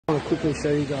I want to quickly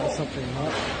show you guys something,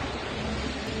 right?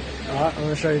 Alright, I'm going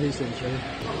to show you these things, ready?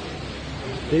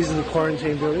 These are the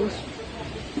quarantine buildings,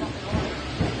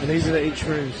 and these are each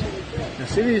rooms. Now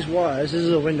see these wires, this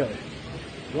is a window.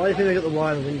 Why do you think they got the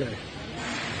wire in the window? It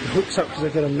hooks up because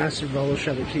they've got a massive roller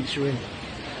shutter that keeps you in.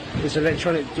 This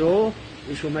electronic door,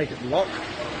 which will make it lock,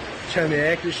 turn the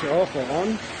air conditioner off or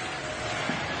on.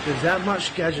 There's that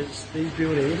much gadgets, these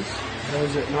buildings, what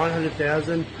was it,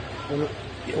 900,000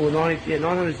 or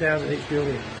 900,000 each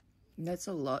building. That's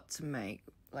a lot to make.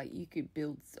 Like, you could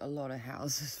build a lot of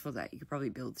houses for that. You could probably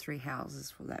build 3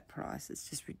 houses for that price. It's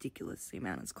just ridiculous the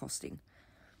amount it's costing.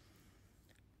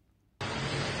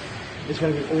 It's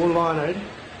going to be all linoed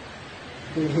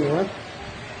in here.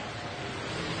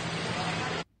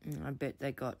 I bet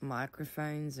they got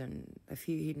microphones and a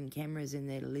few hidden cameras in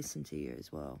there to listen to you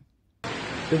as well.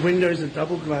 The windows are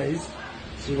double glazed,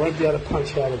 so you won't be able to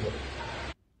punch out of it.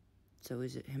 So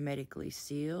is it hermetically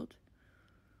sealed?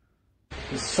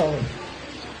 It's solid.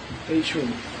 Each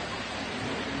room.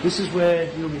 This is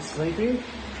where you'll be sleeping.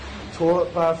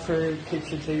 Toilet, bathroom,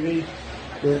 kitchen, TV.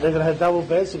 They're going to have double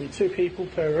beds. There'll be 2 people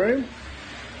per room.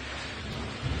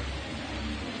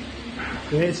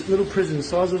 Yeah, it's little prison,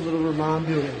 size of little remand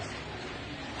buildings.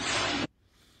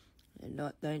 And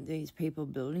don't these people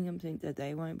building them think that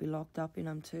they won't be locked up in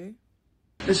them too?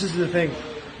 This is the thing.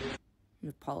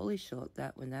 The Polish thought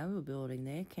that when they were building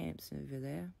their camps over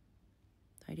there.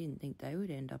 They didn't think they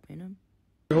would end up in them.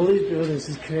 All these buildings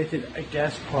is connected a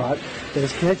gas pipe that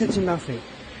is connected to nothing.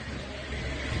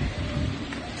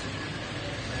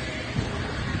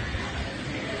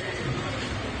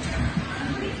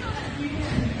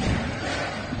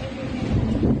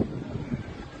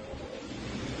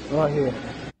 Right here.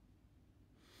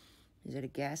 Is it a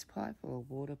gas pipe or a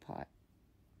water pipe?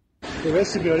 The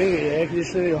rest of the building, your air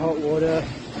conditioning, your hot water,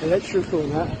 electrical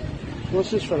and that.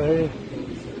 What's this one over here?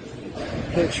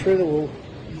 It's through the wall.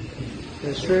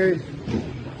 It's through.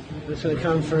 It's going to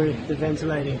come through the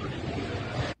ventilating.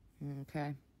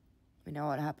 Okay. We know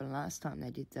what happened last time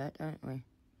they did that, don't we?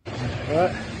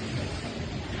 Right.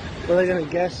 Well, they're going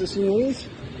to gas us in these?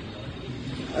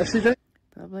 Actually, don't.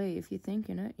 Probably, if you're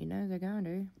thinking it, you know they're going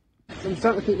to. I'm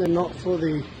starting to think they're not for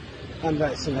the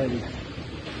unvaccinated.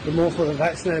 They're more for the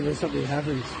vaccinated when something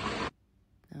happens.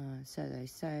 So they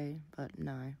say, but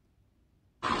no.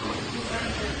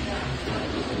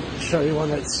 Show you one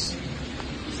that's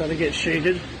starting to get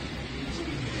sheeted.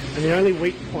 And the only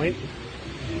weak point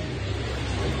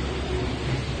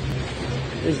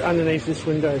is underneath this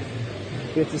window.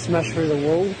 You have to smash through the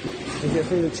wall and get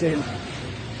through the tin.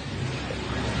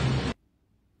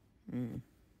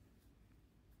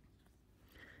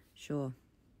 Sure.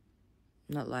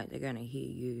 Not like they're going to hear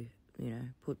you, you know,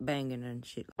 put banging and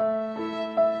shit.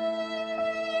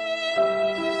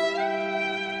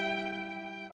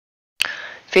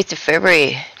 5th of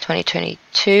February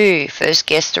 2022, first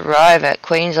guest arrive at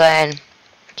Queensland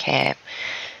camp.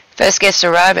 First guest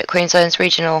arrive at Queensland's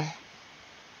regional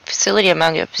facility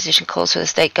among the opposition calls for the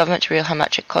state government to reveal how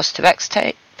much it costs to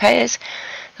taxpayers.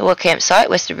 The war campsite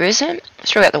west of Brisbane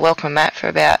threw out the welcome mat for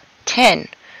about 10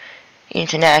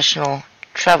 international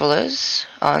travellers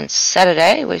on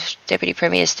Saturday, with Deputy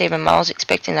Premier Stephen Miles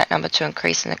expecting that number to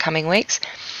increase in the coming weeks.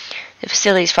 The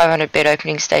facility's 500-bed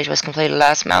opening stage was completed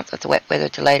last month, but the wet weather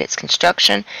delayed its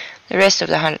construction. The rest of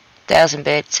the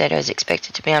 100,000-bed centre is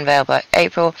expected to be unveiled by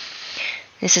April.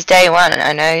 This is day one, and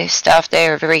I know staff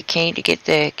there are very keen to get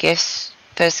their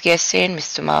first guests in,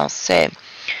 Mr. Miles said.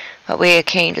 But we are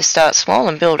keen to start small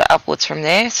and build upwards from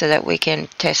there so that we can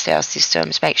test our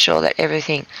systems, make sure that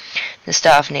everything the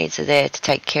staff needs are there to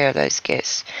take care of those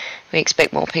guests. We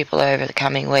expect more people over the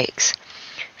coming weeks.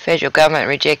 Federal government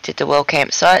rejected the well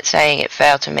campsite, saying it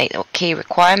failed to meet the key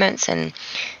requirements and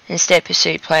instead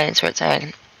pursued plans for its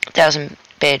own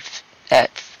 1,000-bed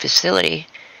facility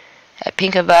at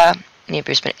Pinkenba near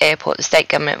Brisbane Airport. The state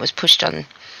government was pushed on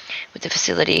with the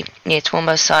facility near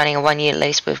Toowoomba, signing a 1-year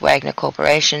lease with Wagner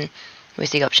Corporation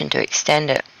with the option to extend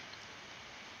it.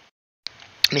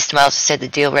 Mr. Miles said the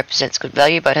deal represents good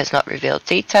value but has not revealed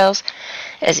details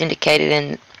as indicated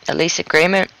in a lease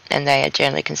agreement, and they are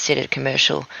generally considered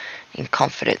commercial in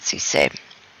confidence, he said.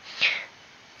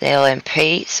 The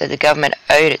LNP said the government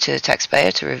owed it to the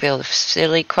taxpayer to reveal the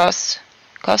facility costs.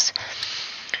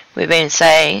 We've been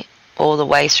saying all the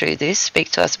way through this,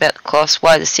 speak to us about the costs,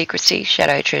 why the secrecy,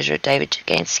 Shadow Treasurer David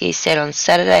Jagansky said on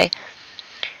Saturday.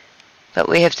 But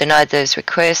we have denied those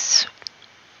requests.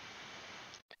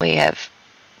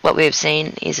 What we have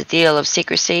seen is a deal of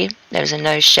secrecy that is in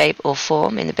no shape or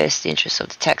form in the best interest of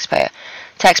the taxpayer.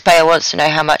 Taxpayer wants to know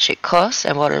how much it costs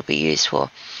and what it will be used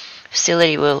for. The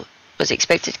facility was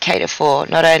expected to cater for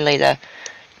not only the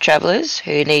travellers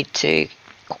who need to,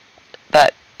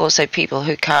 but also people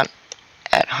who can't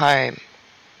at home,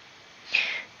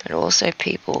 but also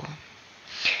people.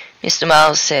 Mr.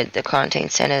 Miles said the quarantine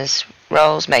centres'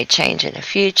 roles may change in the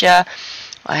future.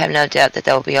 I have no doubt that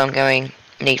there will be ongoing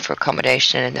need for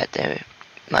accommodation and that there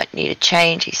might need a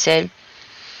change, he said.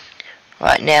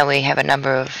 Right now we have a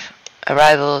number of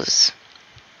arrivals.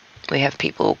 We have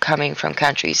people coming from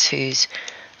countries whose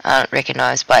aren't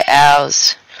recognised by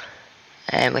ours,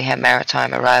 and we have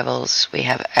maritime arrivals. We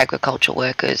have agricultural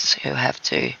workers who have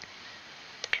to,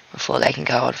 before they can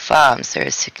go on farms, there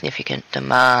is significant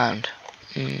demand.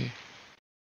 2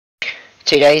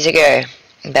 days ago,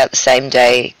 about the same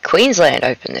day, Queensland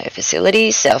opened their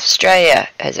facilities. South Australia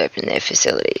has opened their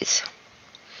facilities.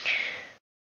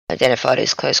 Identified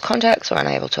as close contacts or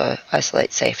unable to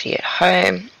isolate safely at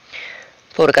home.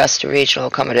 Port Augusta Regional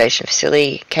Accommodation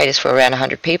Facility caters for around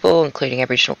 100 people, including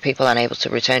Aboriginal people unable to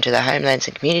return to their homelands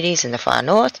and communities in the far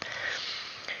north.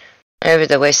 Over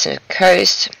the western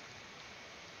coast,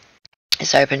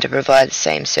 it's open to provide the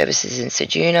same services in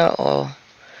Ceduna or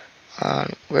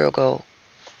on Rural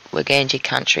Wurundjeri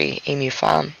country, Emu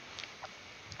Farm.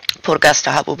 Port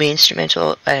Augusta Hub will be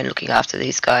instrumental in looking after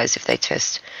these guys if they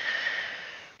test.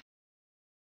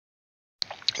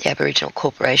 The Aboriginal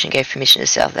Corporation gave permission to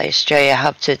South Australia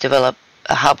Hub to develop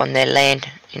a hub on their land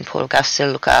in Port Augusta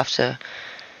to look after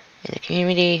in the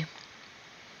community.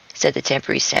 Said the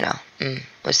temporary centre was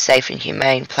a safe and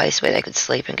humane place where they could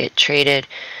sleep and get treated.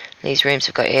 These rooms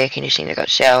have got air conditioning, they've got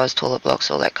showers, toilet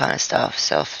blocks, all that kind of stuff.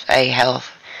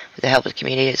 Health, with the help of the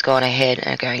community, has gone ahead and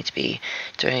are going to be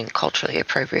doing culturally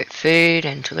appropriate food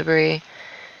and delivery.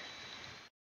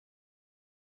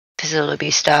 Facility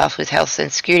staff with health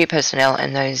and security personnel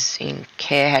and those in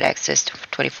care had access to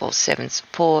 24/7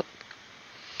 support.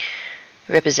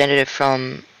 A representative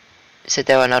from said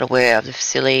they were not aware of the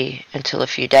facility until a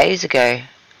few days ago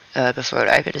before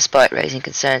it opened, despite raising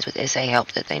concerns with SA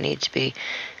Help that they need to be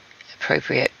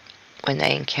appropriate when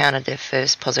they encountered their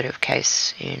first positive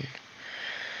case in.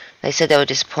 They said they were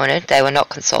disappointed. They were not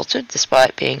consulted,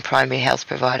 despite being primary health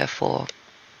provider for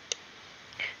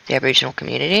the Aboriginal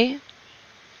community.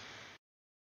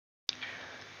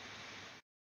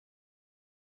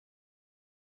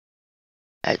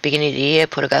 At the beginning of the year,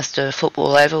 Port Augusta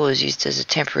Football Oval was used as a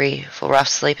temporary for rough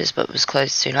sleepers but was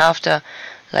closed soon after.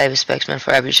 Labor spokesman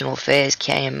for Aboriginal Affairs,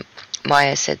 Kian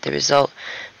Meyer, said the result,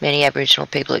 many Aboriginal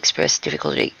people expressed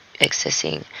difficulty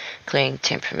accessing clean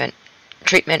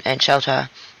treatment and shelter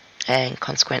and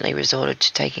consequently resorted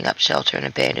to taking up shelter in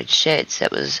abandoned sheds.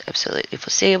 That was absolutely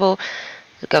foreseeable.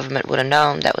 The government would have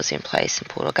known that was in place in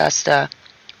Port Augusta,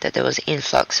 that there was an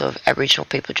influx of Aboriginal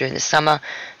people during the summer,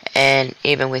 and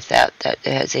even without that,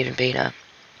 there has even been a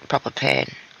proper plan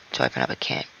to open up a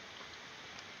camp.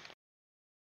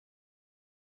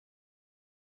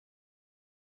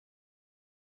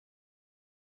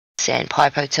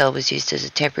 Sandpipe Hotel was used as a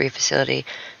temporary facility.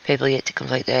 People yet to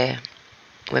complete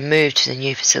were moved to the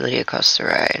new facility across the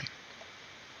road.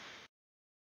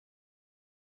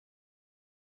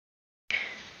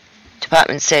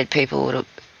 Department said people would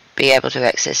be able to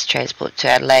access transport to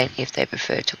Adelaide if they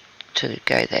prefer to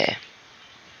go there.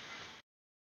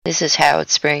 This is Howard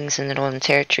Springs in the Northern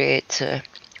Territory. It's a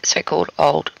so-called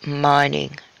old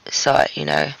mining site,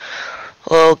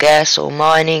 oil, gas, or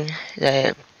mining.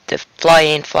 The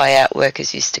fly-in, fly-out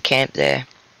workers used to camp there.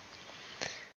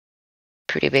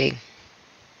 Pretty big.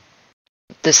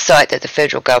 The site that the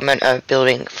federal government are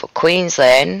building for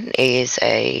Queensland is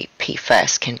a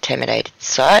PFAS contaminated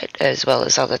site, as well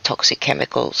as other toxic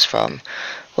chemicals from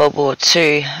World War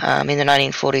II. In the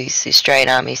 1940s, the Australian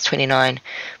Army's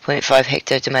 29.5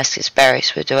 hectare Damascus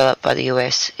barracks were developed by the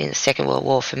US in the Second World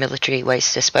War for military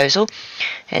waste disposal,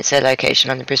 hence their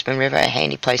location on the Brisbane River, a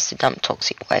handy place to dump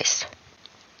toxic waste.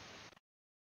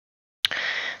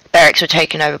 Barracks were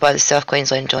taken over by the South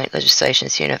Queensland Joint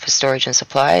Legislations Unit for Storage and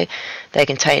Supply. They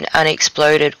contain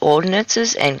unexploded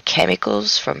ordnances and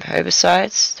chemicals from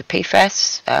herbicides, the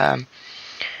PFAS.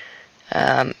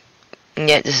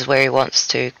 Yet this is where he wants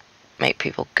to make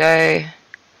people go.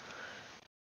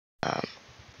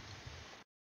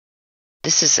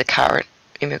 This is the current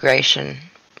immigration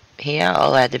here.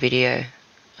 I'll add the video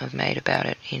I've made about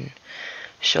it in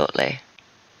shortly.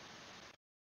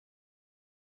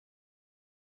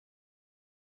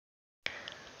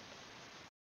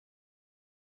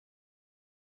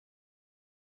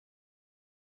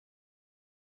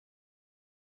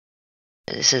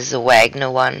 This is the Wagner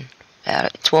one out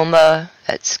at Toowoomba.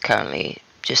 That's currently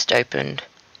just opened.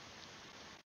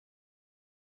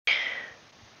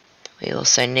 We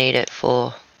also need it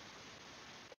for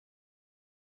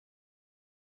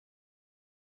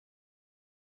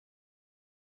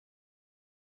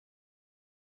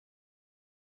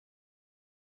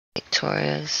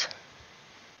Victoria's.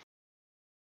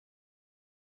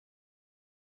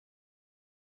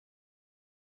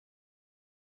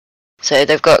 So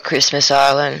they've got Christmas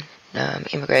Island,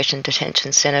 Immigration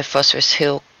Detention Centre, Phosphorus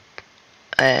Hill,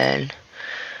 and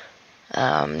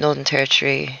Northern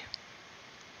Territory,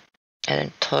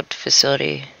 and Todd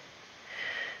Facility,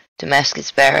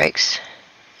 Damascus Barracks,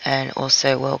 and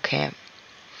also Well Camp.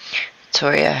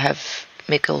 Victoria have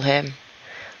Mickleham,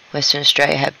 Western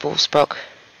Australia have Bullsbrook.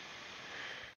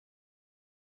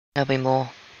 There'll be more.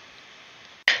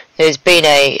 There's been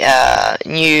a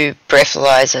new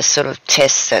breathalyzer sort of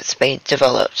test that's been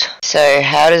developed. So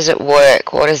how does it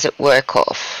work? What does it work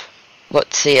off?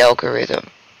 What's the algorithm?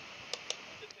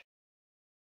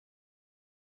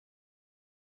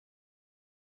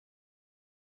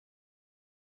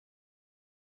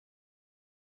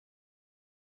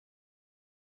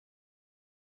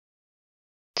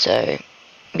 So,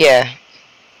 yeah.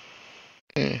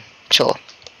 Sure.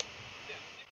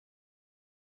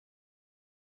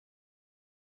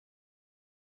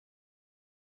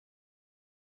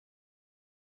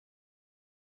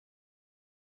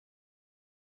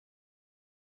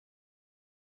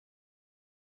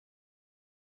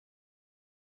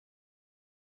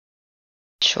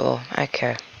 Sure,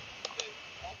 okay.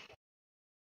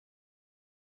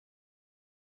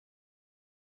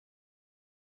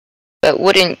 But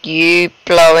wouldn't you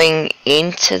blowing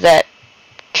into that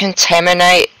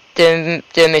contaminate the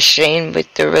machine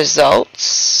with the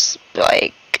results?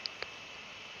 Like,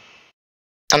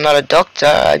 I'm not a doctor,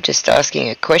 I'm just asking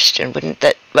a question. Wouldn't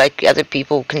that, like other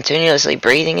people continuously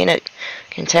breathing in it,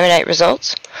 contaminate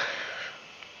results?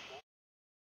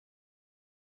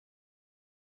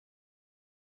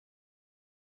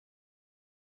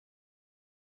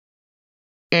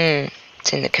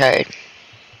 It's in the code.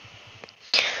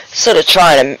 Sort of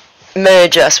trying to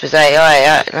merge us with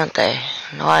AI, aren't they?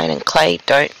 Iron and clay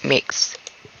don't mix.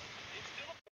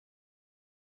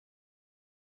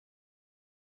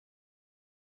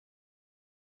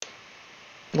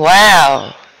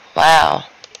 Wow. Wow.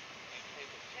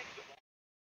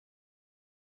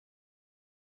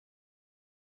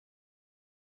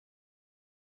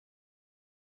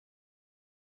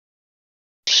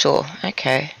 Sure,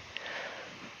 okay.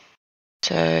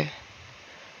 So,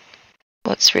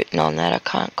 what's written on that? I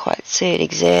can't quite see it.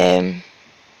 Exam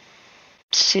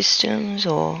systems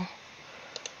or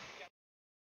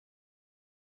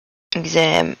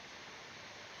exam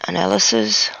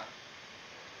analysis.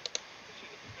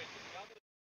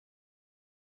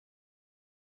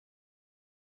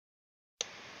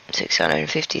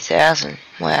 $650,000.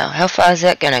 Wow, how far is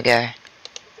that gonna go?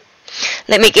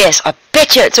 Let me guess, I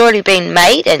bet you it's already been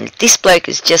made and this bloke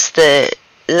is just the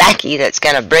lackey that's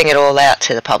gonna bring it all out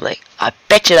to the public. I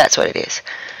bet you that's what it is.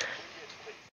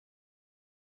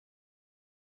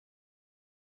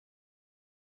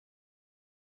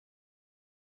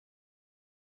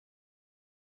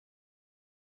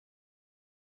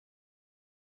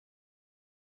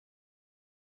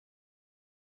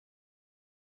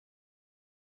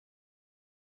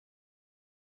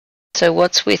 So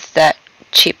what's with that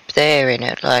chip there in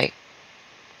it? Like,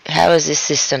 how is this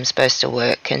system supposed to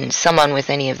work? Can someone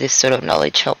with any of this sort of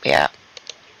knowledge help me out?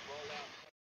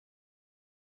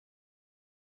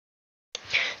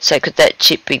 So could that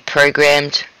chip be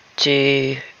programmed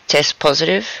to test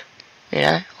positive, you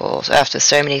know, or after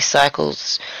so many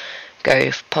cycles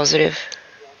go positive?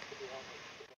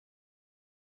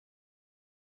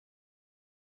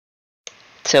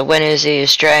 So when is the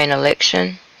Australian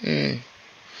election?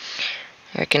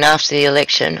 I reckon after the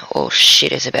election, all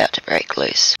shit is about to break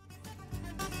loose.